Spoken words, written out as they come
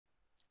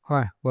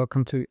Hi,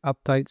 welcome to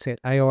Updates at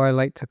AI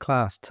Late to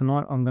Class.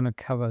 Tonight I'm going to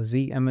cover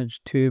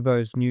Z-Image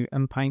Turbo's new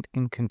Inpaint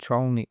and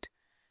ControlNet,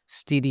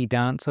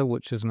 SteadyDancer,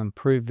 which is an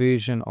improved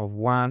version of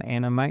Wan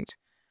Animate,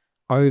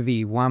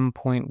 OVI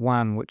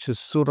 1.1, which is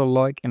sort of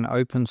like an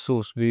open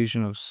source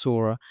version of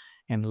Sora,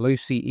 and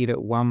Lucy Edit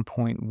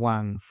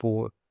 1.1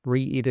 for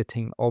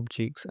re-editing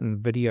objects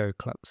in video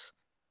clips.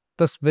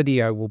 This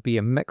video will be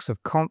a mix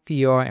of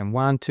ComfUI and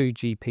Wan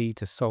 2GP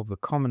to solve the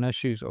common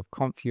issues of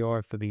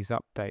ComfUI for these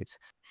updates.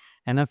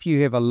 And if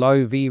you have a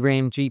low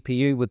VRAM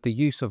GPU with the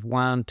use of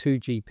Wan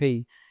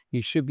 2GP,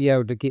 you should be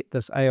able to get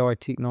this AI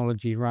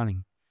technology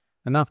running.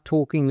 Enough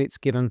talking, let's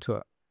get into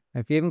it.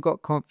 If you haven't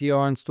got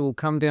ComfUI installed,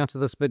 come down to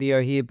this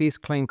video here,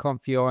 best clean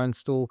ComfUI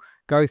install,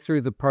 go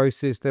through the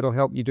process. That'll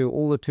help you do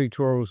all the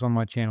tutorials on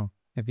my channel.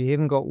 If you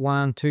haven't got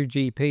Wan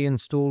 2GP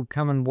installed,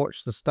 come and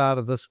watch the start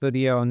of this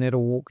video and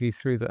that'll walk you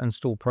through the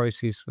install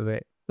process for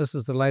that. This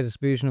is the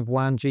latest version of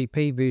Wan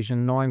GP,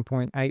 version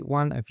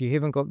 9.81. If you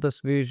haven't got this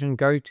version,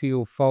 go to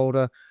your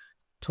folder,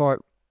 type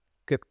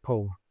git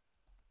pull,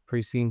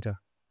 press enter.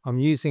 I'm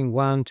using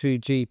Wan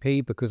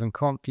 2GP because in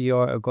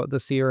ComfUI I've got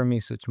this error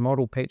message,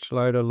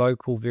 ModelPatchLoader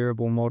local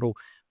variable model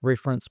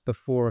reference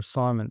before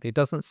assignment. There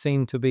doesn't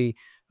seem to be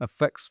a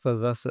fix for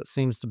this. It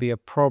seems to be a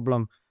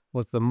problem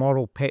with the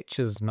model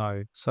patches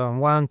node. So in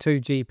Wan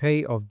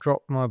 2GP I've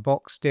dropped my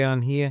box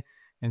down here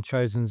and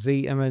chosen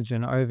Z image,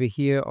 and over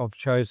here I've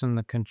chosen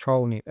the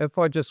ControlNet. If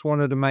I just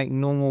wanted to make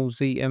normal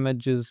Z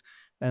images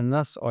in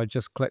this, I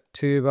just click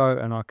Turbo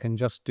and I can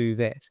just do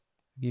that.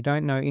 If you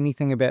don't know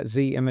anything about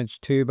Z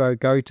image Turbo,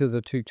 go to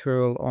the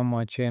tutorial on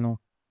my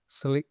channel.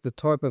 Select the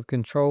type of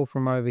control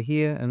from over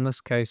here. In this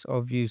case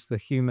I've used the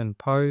human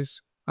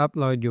pose.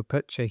 Upload your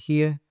picture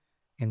here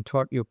and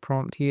type your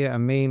prompt here, a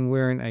man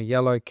wearing a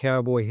yellow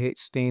cowboy hat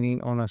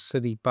standing on a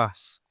city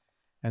bus.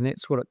 And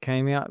that's what it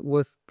came out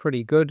with,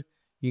 pretty good.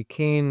 You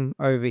can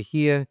over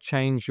here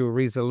change your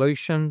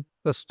resolution.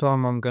 This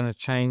time I'm going to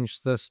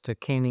change this to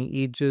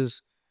canny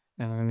edges,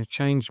 and I'm going to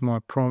change my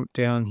prompt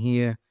down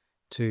here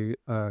to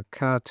a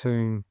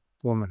cartoon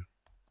woman.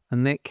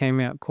 And that came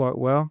out quite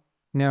well.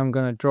 Now I'm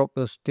going to drop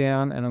this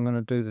down and I'm going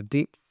to do the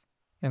depth,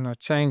 and I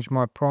change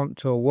my prompt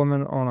to a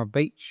woman on a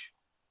beach,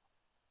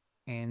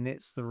 and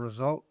that's the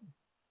result.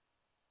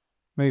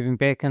 Moving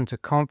back into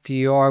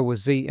ComfUI with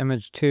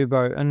Z-Image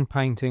Turbo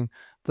Inpainting,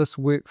 this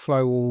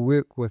workflow will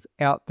work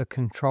without the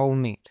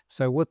ControlNet.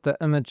 So with the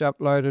image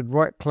uploaded,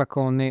 right click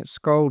on that,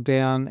 scroll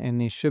down,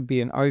 and there should be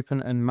an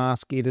open in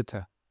mask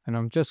editor. And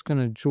I'm just going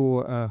to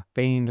draw a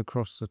band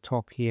across the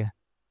top here.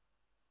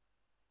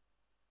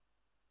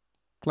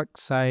 Click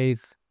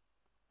save.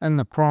 In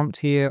the prompt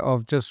here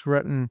I've just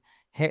written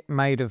hat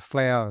made of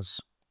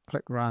flowers.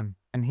 Click run.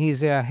 And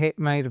here's our hat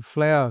made of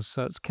flowers,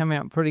 so it's come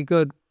out pretty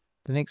good.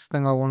 The next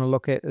thing I want to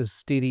look at is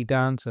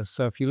SteadyDancer.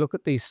 So if you look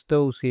at these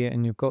stills here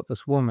and you've got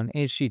this woman,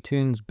 as she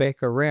turns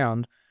back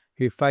around,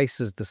 her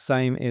face is the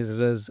same as it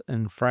is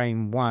in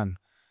frame 1.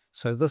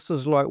 So this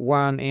is like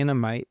Wan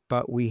Animate,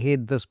 but we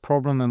had this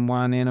problem in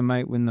Wan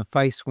Animate when the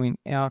face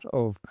went out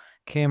of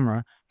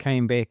camera,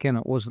 came back in,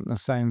 it wasn't the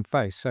same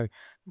face. So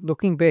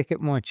looking back at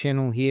my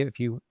channel here, if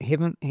you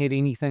haven't had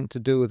anything to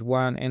do with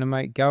Wan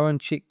Animate, go and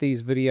check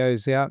these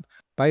videos out.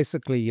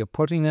 Basically, you're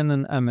putting in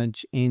an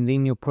image and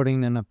then you're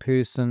putting in a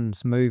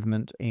person's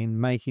movement and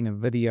making a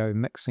video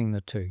mixing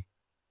the two.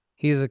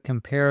 Here's a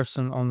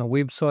comparison on the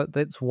website.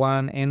 That's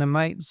Wan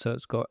Animate, so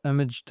it's got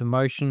image to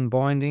motion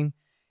binding,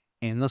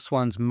 and this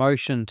one's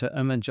motion to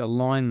image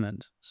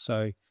alignment.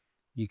 So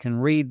you can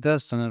read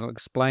this and it'll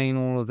explain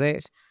all of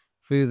that.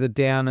 Further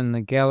down in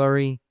the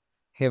gallery,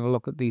 have a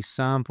look at these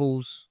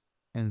samples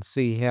and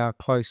see how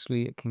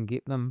closely it can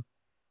get them.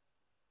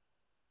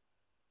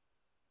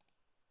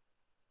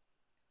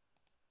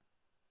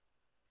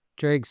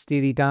 Drag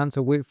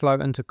SteadyDancer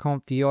workflow into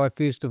ComfUI.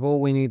 First of all,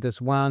 we need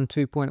this Wan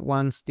 2.1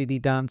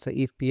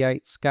 SteadyDancer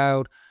FP8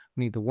 scaled.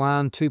 We need the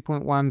Wan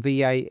 2.1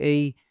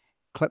 VAE,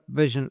 Clip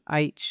Vision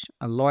H,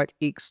 a Light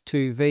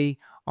X2V.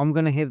 I'm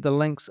going to have the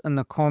links in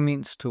the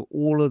comments to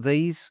all of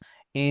these,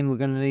 and we're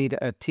going to need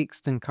a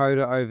text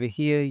encoder over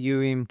here,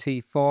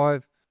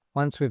 UMT5.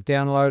 Once we've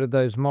downloaded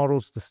those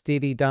models, the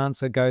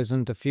SteadyDancer goes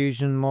into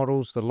Fusion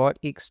models, the Light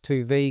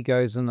X2V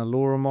goes in the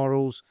LoRa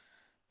models,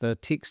 the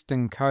text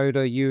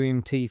encoder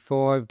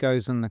UMT5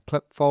 goes in the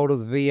clip folder,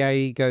 the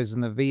VAE goes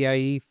in the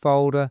VAE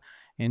folder,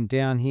 and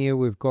down here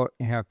we've got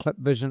our Clip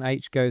Vision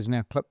H goes in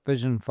our Clip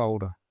Vision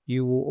folder.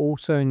 You will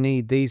also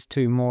need these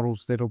two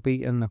models that'll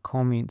be in the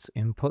comments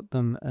and put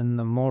them in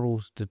the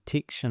models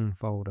detection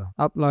folder.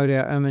 Upload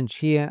our image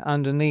here.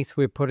 Underneath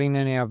we're putting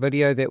in our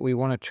video that we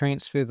want to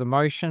transfer the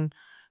motion.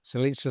 So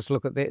let's just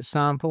look at that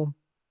sample.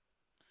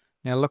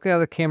 Now look how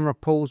the camera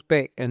pulls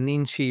back and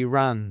then she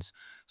runs.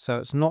 So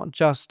it's not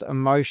just a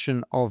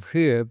motion of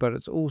her, but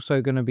it's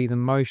also going to be the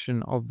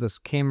motion of this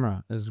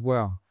camera as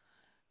well.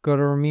 Got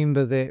to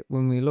remember that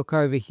when we look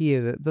over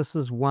here that this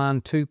is Wan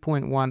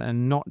 2.1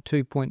 and not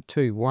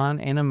 2.2. Wan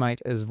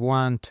Animate is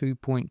Wan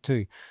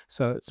 2.2.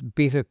 So it's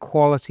better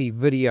quality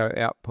video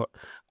output.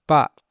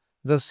 But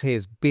this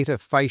has better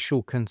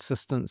facial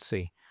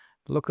consistency.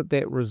 Look at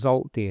that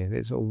result there.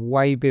 That's a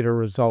way better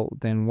result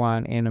than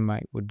Wan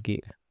Animate would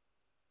get.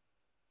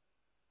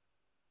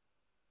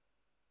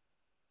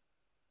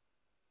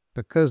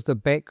 Because the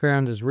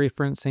background is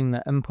referencing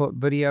the input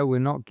video, we're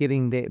not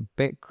getting that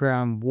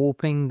background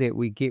warping that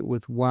we get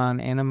with Wan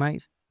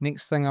Animate.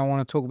 Next thing I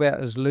want to talk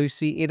about is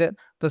Lucy Edit.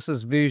 This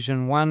is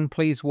version 1.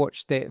 Please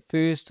watch that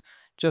first.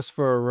 Just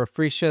for a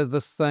refresher,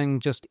 this thing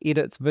just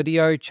edits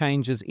video,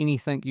 changes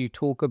anything you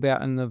talk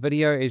about in the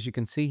video. As you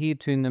can see here,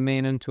 turn the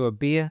man into a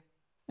bear.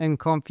 In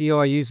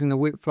ComfUI, using the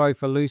workflow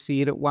for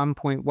Lucy Edit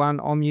 1.1,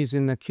 I'm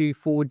using the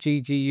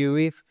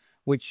Q4GGUF,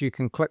 which you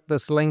can click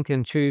this link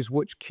and choose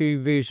which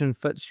Q version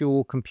fits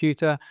your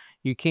computer.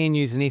 You can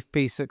use an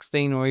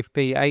FP16 or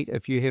FP8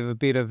 if you have a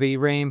better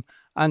VRAM.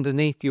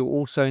 Underneath, you'll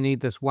also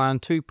need this Wan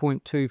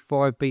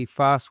 2.25B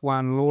Fast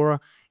Wan LoRa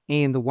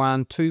and the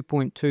Wan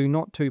 2.2,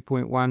 not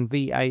 2.1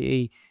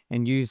 VAE,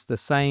 and use the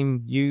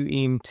same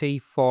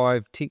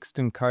UMT5 text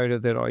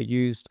encoder that I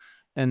used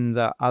in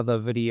the other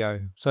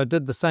video. So I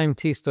did the same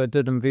test I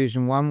did in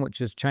version 1, which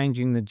is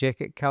changing the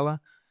jacket color.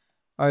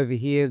 Over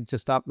here,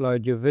 just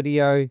upload your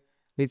video.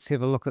 Let's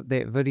have a look at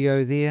that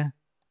video there,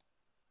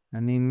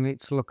 and then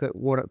let's look at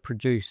what it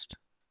produced.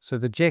 So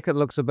the jacket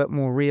looks a bit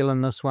more real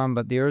in this one,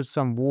 but there is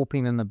some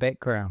warping in the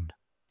background.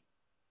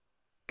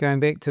 Going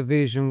back to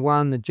version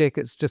 1, the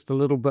jacket's just a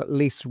little bit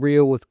less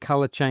real with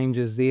color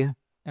changes there.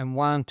 And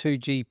Wan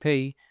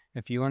 2GP,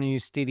 if you want to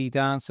use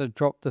SteadyDancer,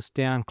 drop this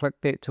down, click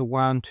that to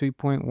Wan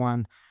 2.1,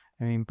 and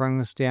then bring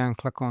this down,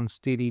 click on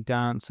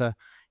SteadyDancer.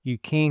 You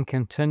can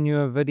continue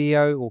a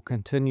video or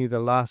continue the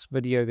last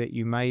video that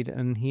you made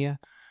in here.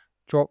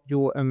 Drop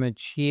your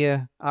image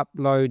here,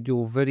 upload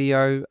your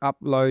video,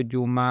 upload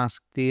your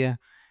mask there,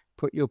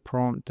 put your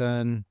prompt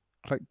in,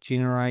 click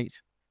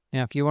generate.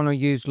 Now if you want to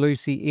use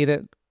Lucy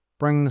Edit,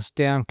 bring this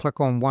down, click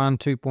on Wan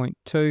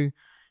 2.2.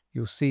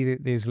 You'll see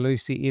that there's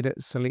Lucy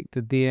Edit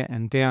selected there,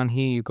 and down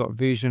here you've got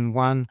version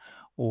 1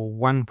 or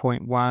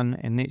 1.1,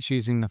 and that's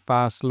using the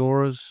fast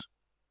LoRa's.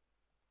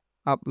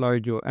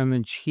 Upload your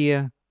image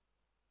here,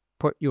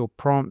 put your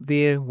prompt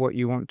there, what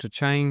you want to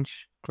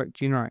change, click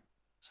generate.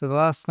 So the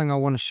last thing I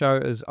want to show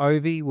is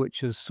OVI,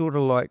 which is sort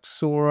of like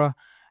Sora.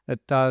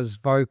 It does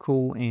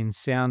vocal and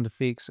sound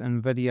effects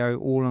and video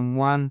all in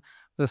one.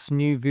 This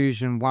new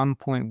version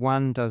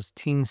 1.1 does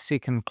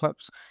 10-second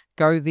clips.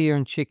 Go there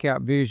and check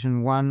out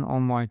version 1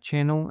 on my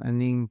channel, and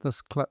then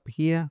this clip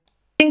here.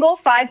 Single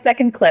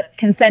 5-second clip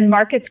can send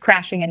markets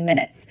crashing in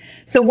minutes.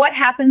 So what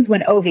happens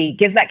when OVI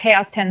gives that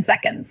chaos 10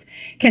 seconds?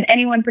 Can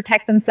anyone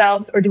protect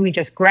themselves, or do we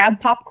just grab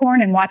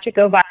popcorn and watch it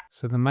go viral?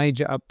 So the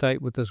major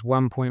update with this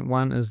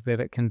 1.1 is that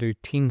it can do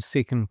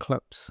 10-second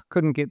clips.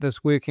 Couldn't get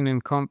this working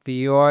in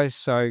ComfUI,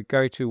 so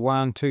go to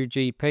Wan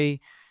 2GP,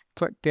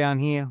 click down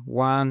here,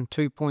 Wan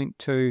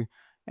 2.2,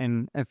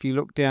 and if you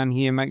look down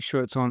here, make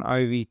sure it's on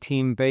OVI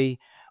 10B.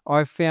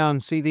 I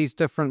found, see these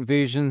different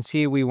versions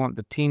here, we want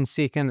the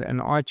 10-second,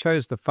 and I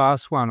chose the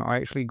fast one. I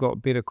actually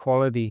got better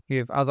quality. You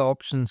have other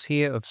options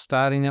here of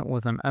starting it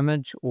with an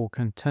image or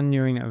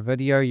continuing a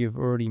video you've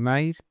already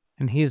made,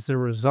 and here's the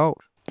result.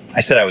 I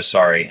said I was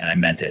sorry, and I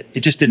meant it. It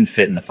just didn't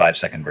fit in the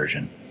 5-second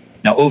version.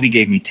 Now OVI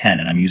gave me 10,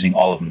 and I'm using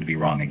all of them to be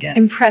wrong again.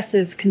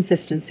 Impressive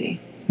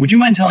consistency. Would you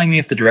mind telling me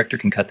if the director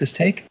can cut this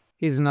take?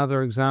 Here's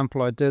another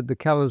example I did. The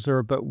colors are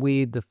a bit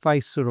weird, the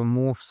face sort of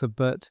morphs a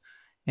bit,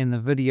 and the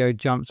video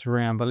jumps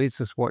around, but let's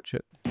just watch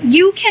it.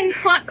 You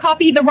cannot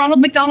copy the Ronald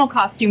McDonald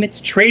costume.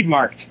 It's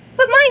trademarked.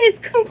 But mine is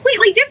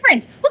completely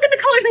different. Look at the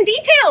colors and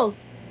details.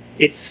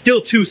 It's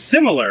still too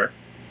similar,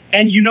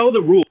 and you know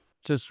the rule.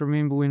 Just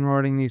remember, when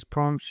writing these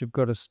prompts, you've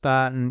got a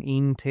start and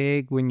end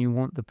tag when you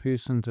want the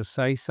person to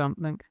say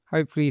something.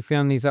 Hopefully you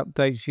found these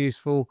updates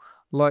useful.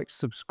 Like,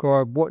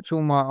 subscribe, watch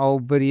all my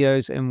old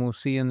videos, and we'll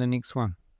see you in the next one.